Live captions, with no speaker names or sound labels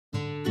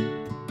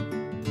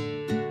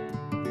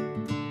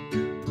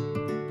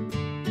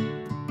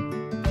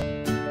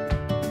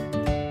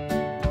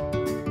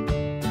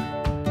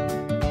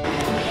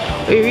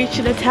We reached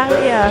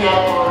Italia.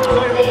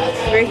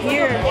 We're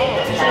here.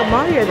 There's a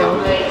mall here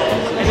though.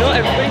 I know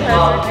everybody has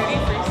their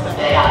duty free stuff.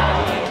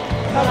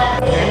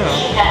 I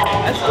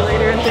know.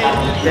 Escalator and things.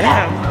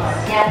 Damn.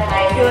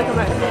 I feel like I'm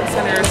at the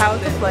center. How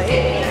was the flight?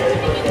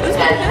 It was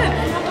pretty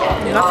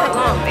good. Not that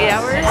long. 8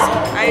 hours?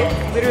 I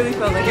literally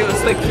felt like it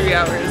was like 3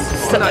 hours.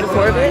 So not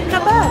 4 of it?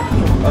 Not bad.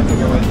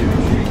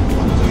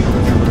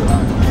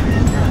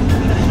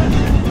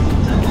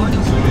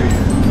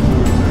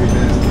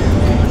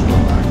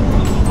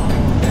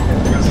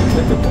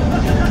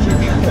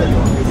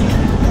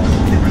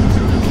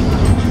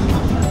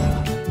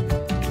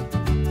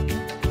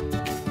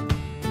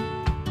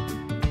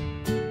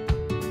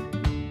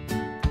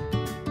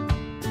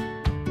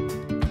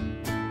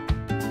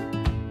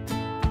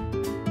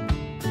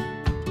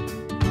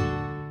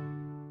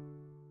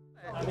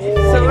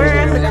 So we're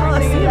at the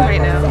Coliseum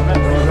right now.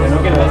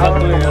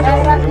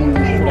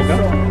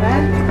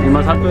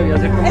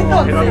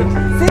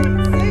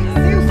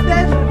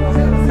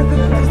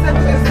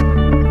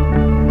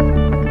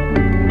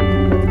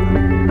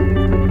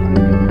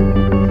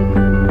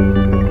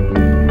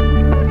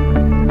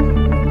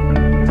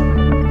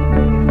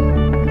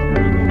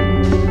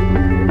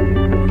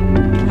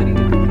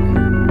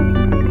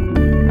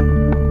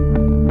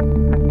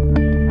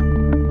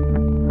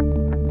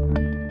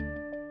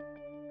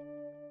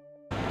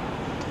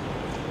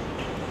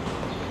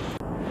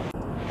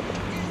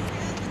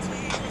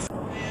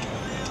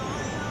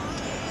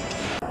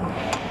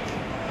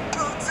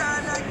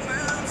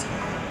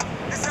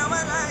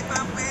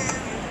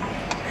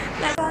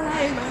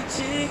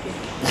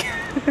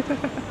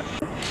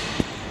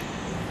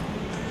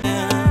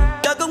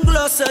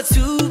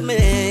 To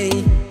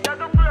me,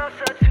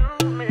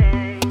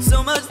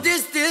 so much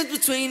distance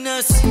between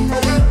us,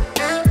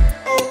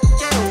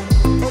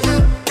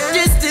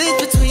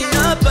 distance between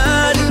our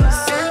bodies,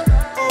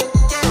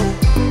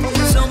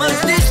 so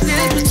much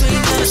distance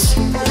between us,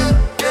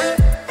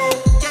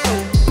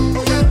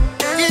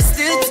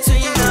 distance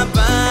between our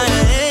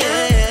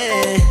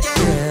bodies,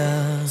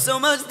 so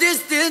much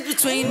distance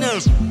between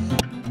us.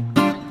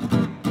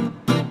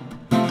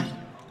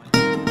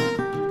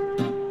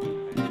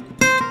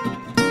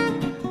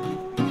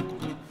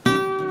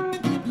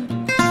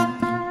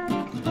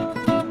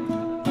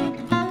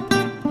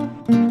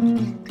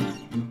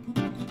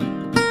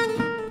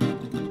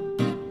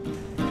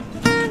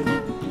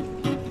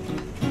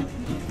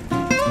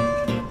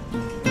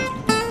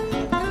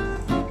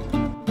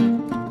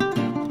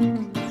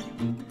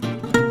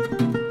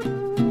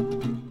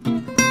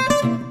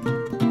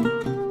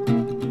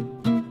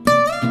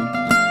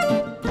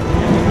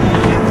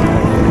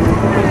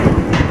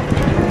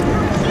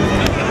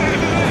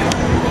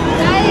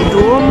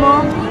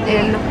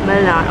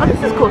 Milan. Oh,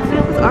 this is cool. See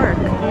this arc.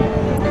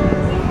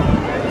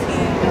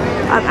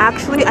 I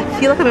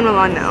feel like I'm in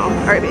Milan now.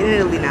 Or in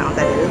Italy now,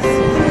 that is.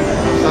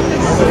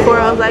 Before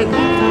I was like,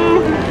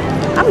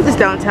 I'm just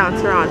downtown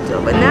Toronto.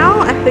 But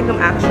now I think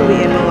I'm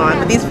actually in Milan.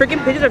 But these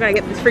freaking pigeons are gonna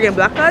get these freaking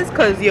black guys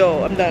because,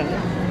 yo, I'm done.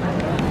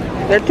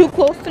 They're too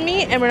close to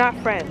me and we're not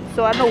friends.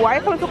 So I don't know why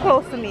you're coming so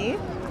close to me.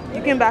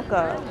 You can back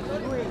up.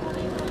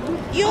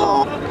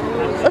 Yo!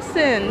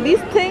 Listen, these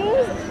things,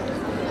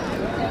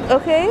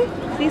 okay?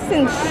 These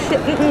things shit.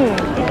 There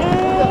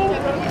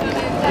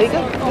you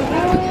go.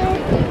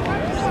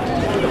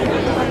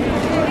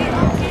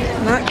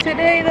 Not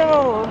today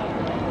though.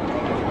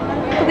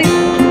 Please.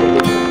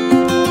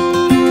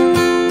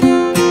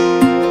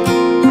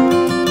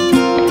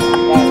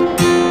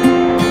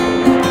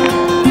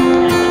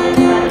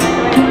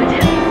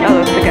 Oh,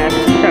 that's the guy.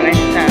 So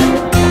nice.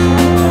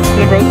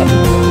 The road up.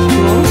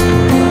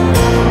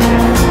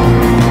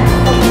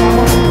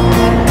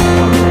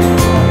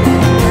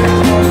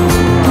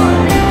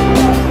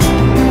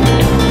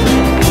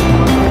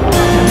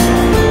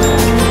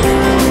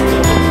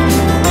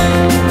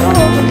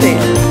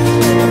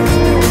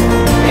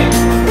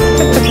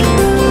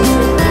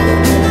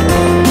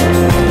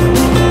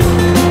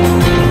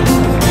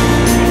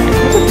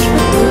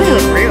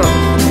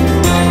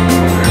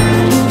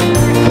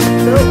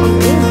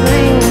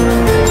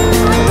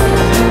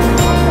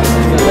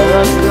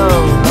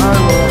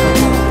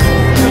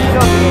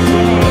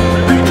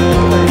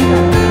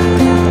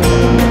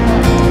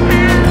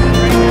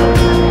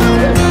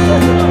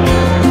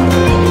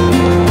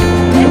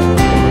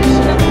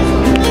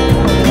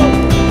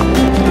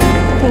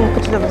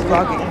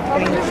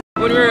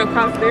 When we were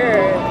across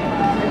there, I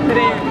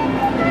couldn't.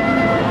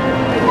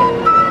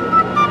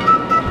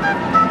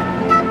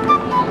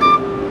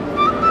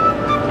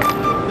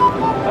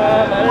 I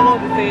don't know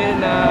what to say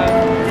in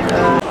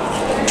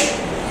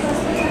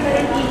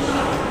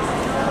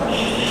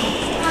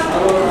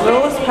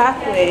Rose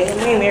Pathway. Am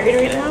I married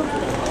right now?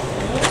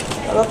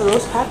 I love the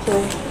Rose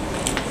Pathway.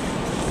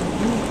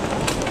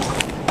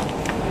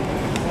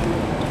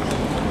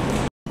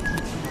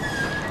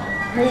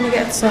 We're gonna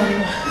get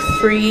some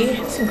free,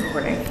 it's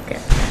recording, okay.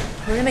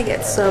 We're gonna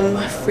get some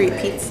free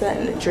pizza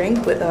and a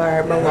drink with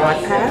our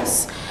Milan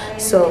pass.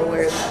 So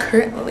we're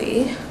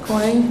currently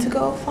going to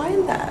go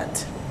find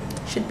that.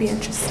 Should be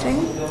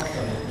interesting.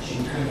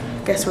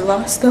 Guess we're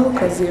lost though,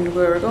 because we don't know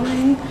where we're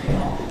going.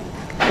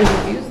 There's the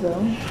views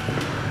though.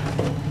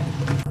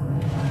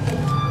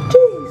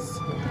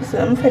 Jeez. So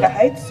I'm afraid of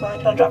heights, so I'm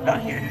trying to drop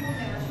down here.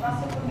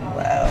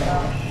 Wow.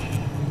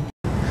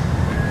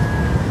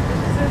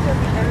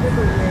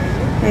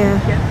 Yeah.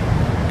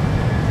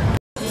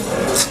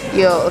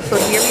 Yo, so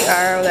here we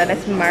are. That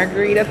is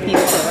margarita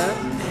pizza.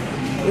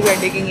 We are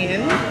digging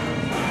in.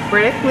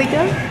 Where is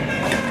Lika?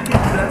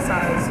 Bless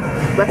size.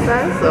 Bless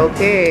us?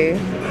 Okay.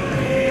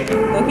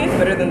 Okay, it's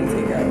better than the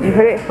takeout. You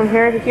heard it from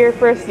here to here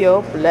first,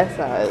 yo. Bless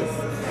us.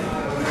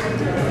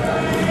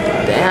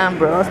 Damn,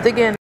 bro. Let's dig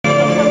in.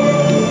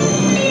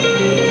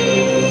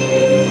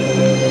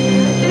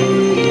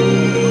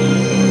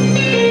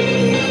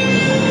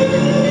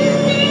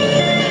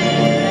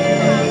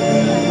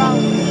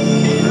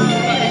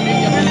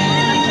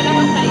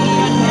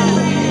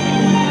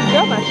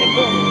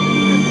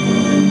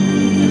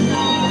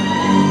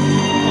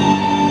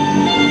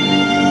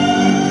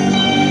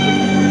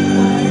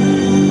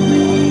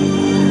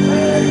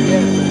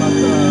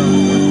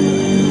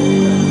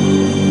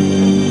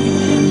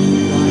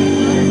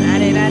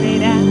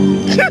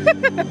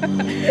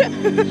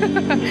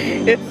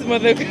 It's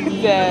mother.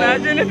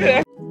 Imagine if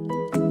it.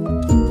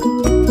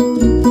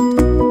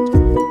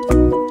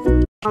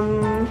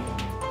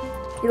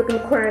 You look in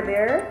the corner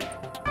there.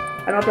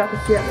 I don't know if you have to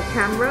see it on the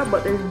camera,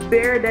 but there's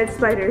bare dead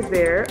spiders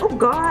there. Oh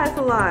god, that's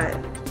a lot.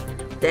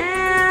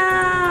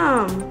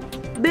 Damn!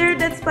 Bare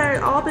dead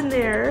spiders all up in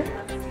there.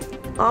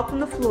 All up on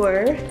the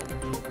floor.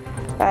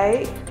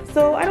 Right?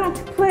 So I don't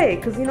play,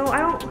 cause you know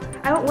I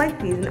don't like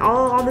these. And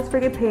all this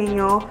freaking pain,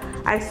 y'all.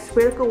 I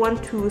sprayed like a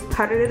 1-2,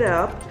 powdered it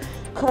up.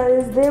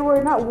 Cause they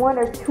were not one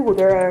or two.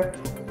 They're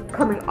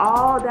coming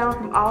all down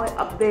from all the way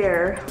up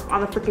there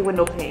on the freaking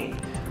window pane.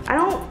 I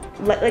don't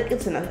like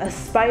listen, a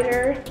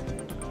spider,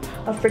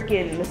 a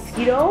freaking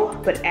mosquito,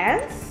 but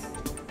ants?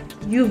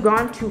 You've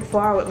gone too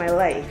far with my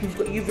life.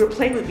 You're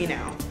playing with me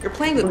now. You're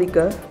playing with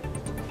Lika.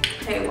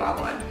 Hey, wild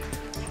one.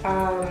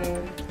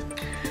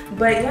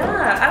 But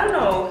yeah, I don't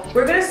know.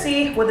 We're gonna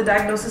see what the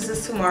diagnosis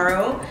is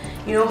tomorrow.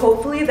 You know,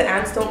 hopefully the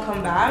ants don't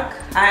come back.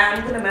 I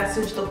am gonna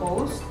message the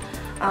host.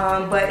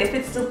 But if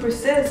it still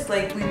persists,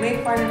 like we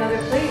may find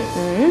another place.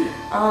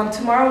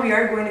 Tomorrow we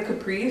are going to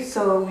Capri,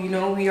 so you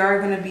know we are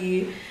going to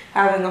be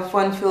having a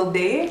fun-filled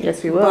day.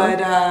 Yes, we will. But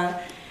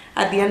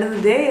at the end of the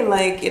day,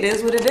 like it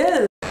is what it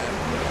is.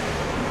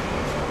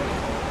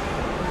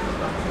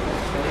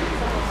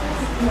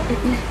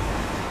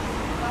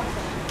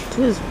 It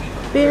is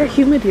very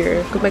humid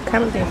here because my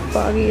camera's getting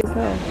foggy as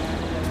hell.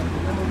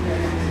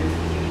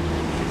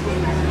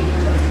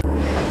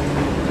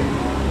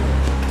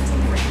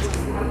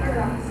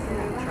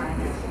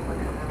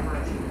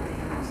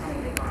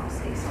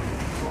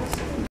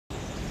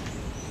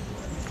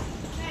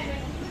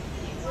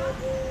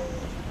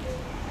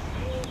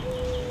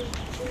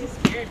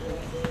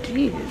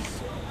 Jeez.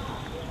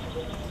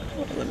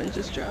 The lemon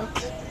just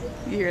dropped.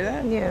 You hear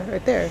that? Yeah,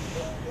 right there.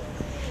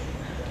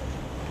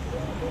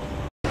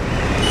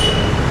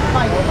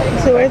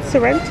 So we're at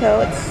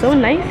Sorrento. It's so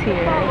nice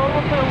here.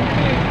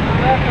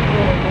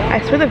 I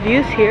swear the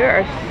views here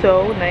are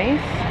so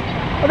nice.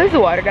 Oh, there's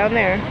the water down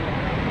there.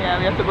 Yeah,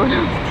 we have to go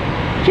down.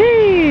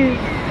 Jeez.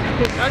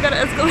 I gotta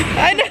escalate.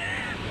 I know.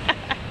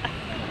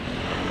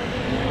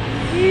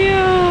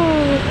 Ew.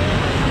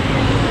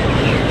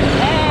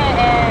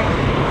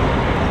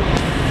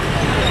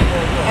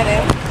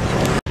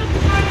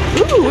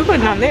 Ooh, we're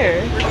putting on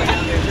there.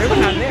 We're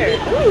putting on there.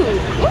 Ooh,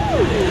 ooh.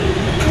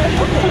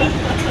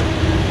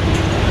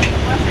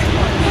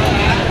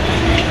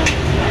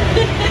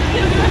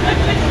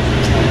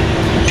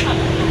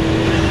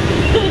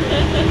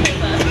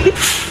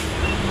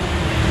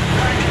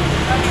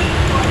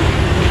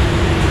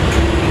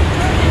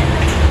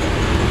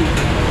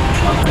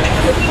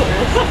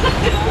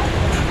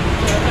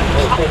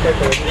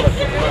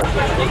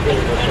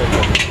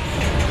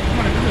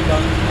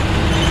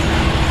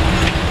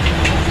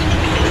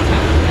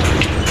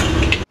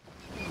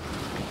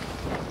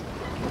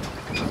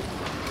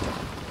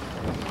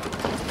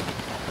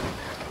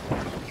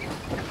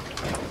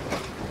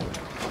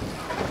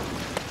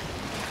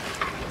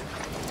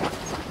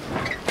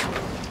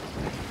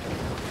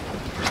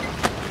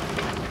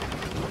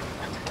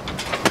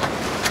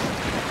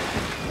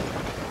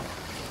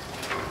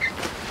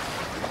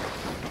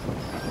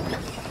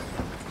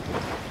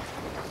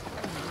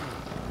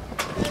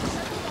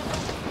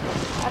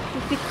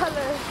 The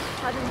color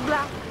that is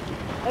black,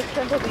 like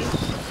Sorrento Beach,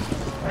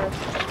 or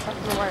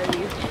that's where are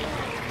these?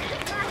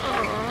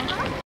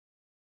 Aww.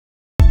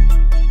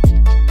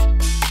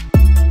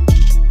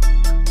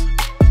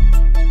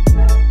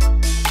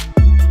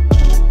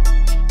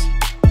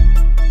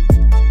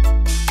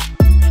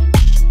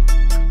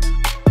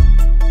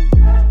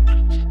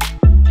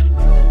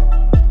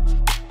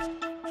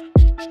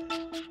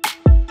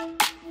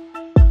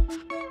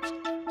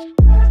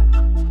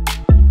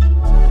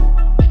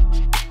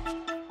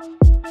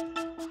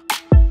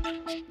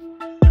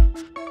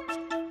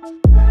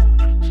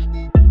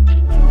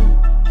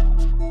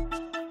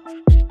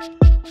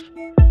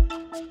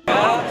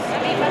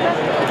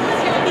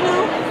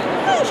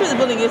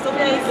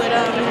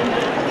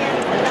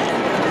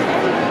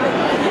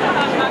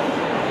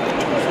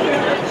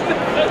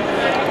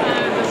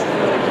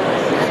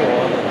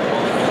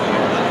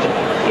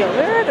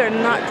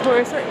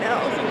 force right now.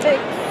 So take.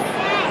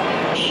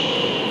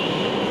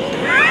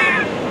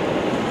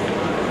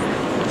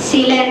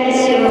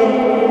 Silenzio.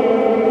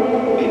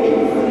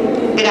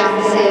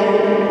 Grazie.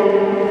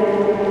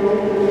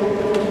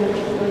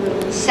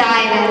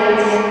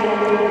 Silence.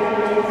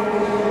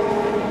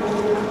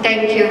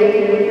 Thank you.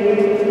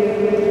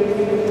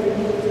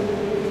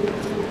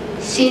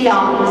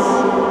 Silence.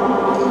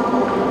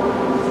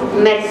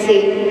 Merci.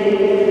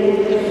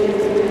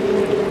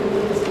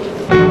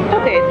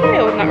 Okay, today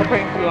I was not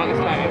recording for the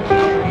longest time.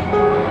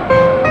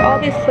 All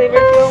these flavors,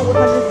 bro,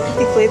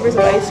 150 flavors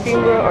of ice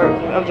cream, bro, or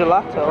of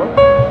gelato.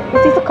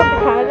 This needs to come to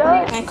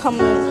Canada and come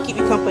keep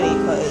you company,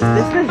 because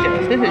this is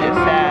just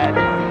sad.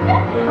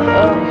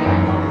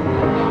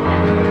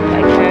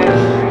 I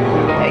can't.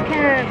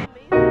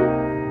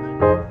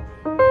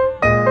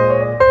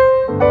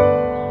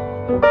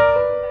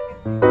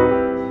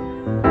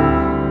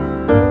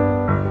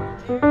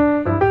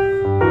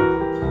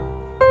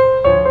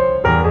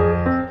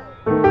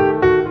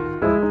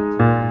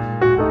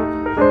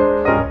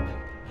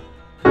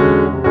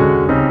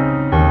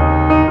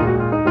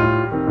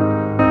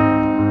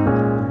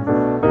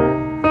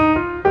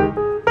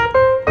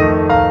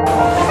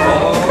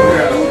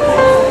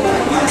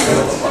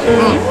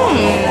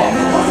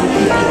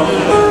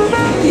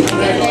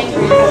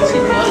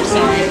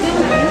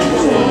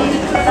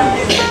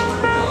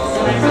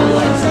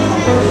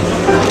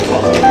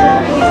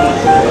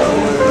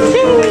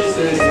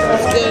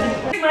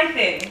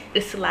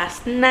 It's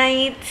last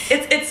night.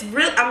 It's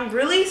real. I'm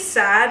really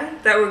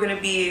sad that we're gonna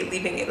be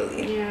leaving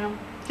Italy. Yeah.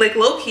 Like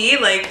low key,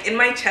 like in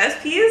my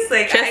chest piece,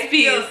 like Chest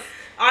piece.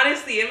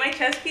 Honestly, in my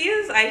chest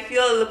piece, I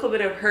feel a little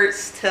bit of hurt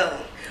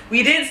still.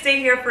 We didn't stay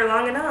here for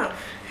long enough.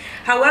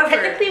 However,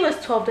 Technically it was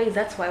 12 days,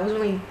 that's why. It was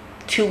only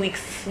 2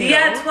 weeks.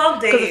 Yeah,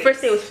 12 days. Because the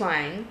first day was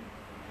flying.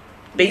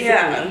 Basically.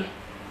 Yeah.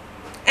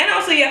 And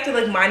also you have to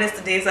like minus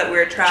the days that we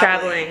were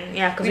traveling.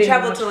 Yeah, because we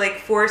traveled to like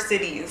 4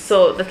 cities.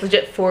 So that's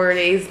legit 4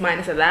 days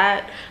minus of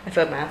that. I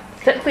failed math.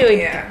 Technically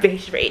we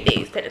vacation for 8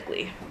 days,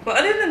 technically. But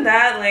other than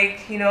that,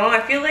 like, you know,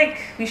 I feel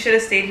like we should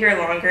have stayed here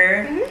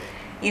longer.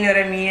 You know what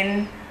I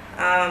mean?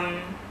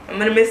 I'm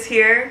gonna miss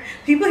here.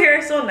 People here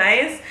are so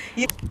nice.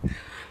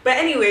 But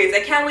anyways,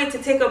 I can't wait to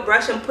take a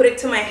brush and put it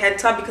to my head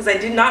top because I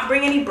did not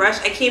bring any brush.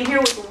 I came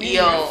here with weave.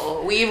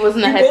 Yo, weave was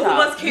in the head top. Both of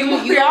us came you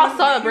here all with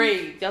saw weave. the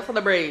braids. Y'all saw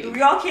the braids.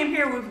 We all came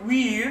here with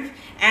weave,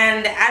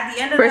 and at the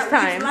end of weave's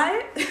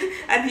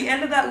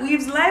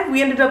life,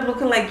 we ended up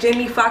looking like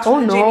Jamie Foxx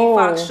from the Jamie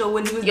Foxx show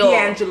when he was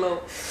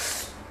D'Angelo.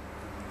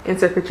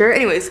 Insert picture.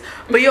 Anyways,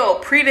 but yo,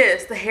 pre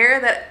this, the hair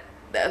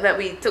that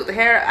we took the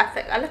hair, I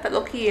think I left that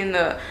low key in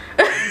the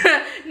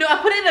no, I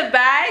put it in the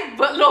bag,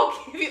 but low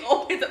key if he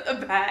opens up the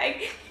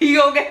bag, he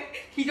go get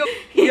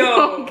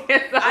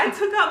I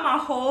took out my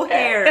whole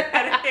hair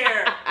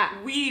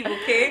weave,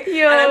 okay?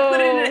 Yo. And I put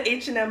it in an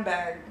H&M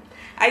bag.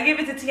 I gave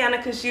it to Tiana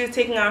because she was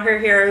taking out her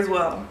hair as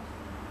well.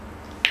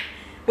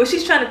 What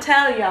she's trying to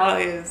tell y'all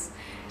is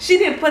she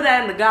didn't put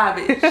that in the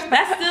garbage.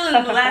 That's still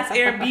in the last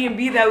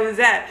Airbnb that we was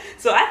at.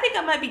 So I think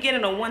I might be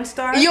getting a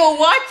 1-star. Yo,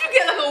 why'd you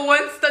get like a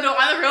 1-star? No,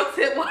 on the real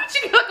tip, why'd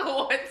you get like a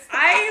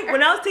 1-star?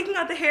 When I was taking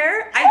out the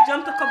hair, I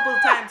jumped a couple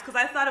of times because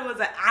I thought it was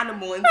an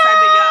animal inside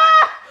the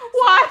yard.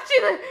 Watch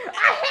it, a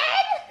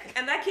head?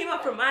 And that came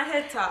up from my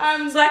head top.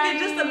 I'm so I can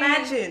just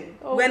imagine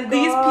when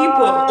these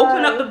people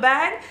open up the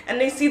bag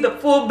and they see the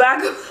full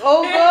bag of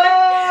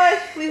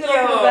gosh, please don't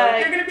open the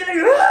bag. They're gonna be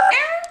like,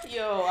 ah!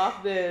 Yo,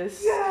 off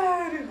this.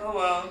 God. Oh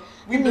well.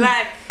 We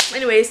black.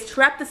 Anyways, to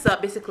wrap this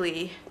up,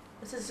 basically,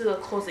 let's just do a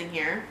closing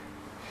here.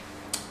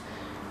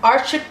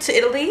 Our trip to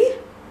Italy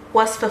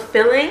was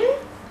fulfilling.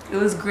 It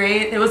was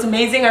great. It was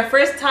amazing. Our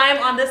first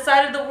time on this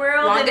side of the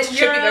world. Longest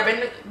trip we've ever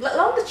been.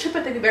 Longest trip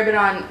I think we've ever been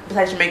on,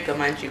 besides Jamaica,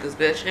 mind you, because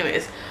bitch.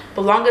 Anyways,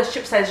 the longest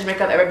trip besides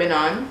Jamaica I've ever been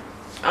on.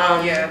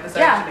 Besides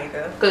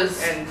Jamaica.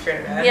 And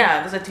Trinidad.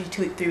 Yeah, it was like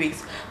 3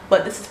 weeks.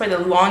 But this is probably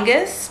the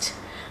longest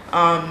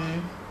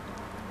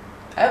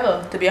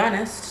ever, to be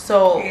honest.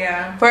 So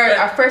for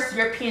our first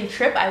European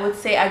trip, I would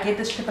say I gave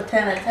this trip a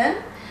 10 out of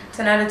 10.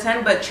 10 out of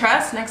 10, but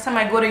trust, next time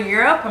I go to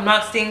Europe, I'm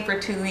not staying for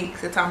 2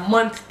 weeks. It's a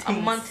month.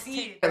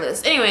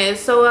 Anyways,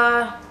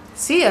 so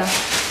see ya.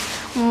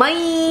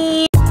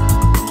 Bye.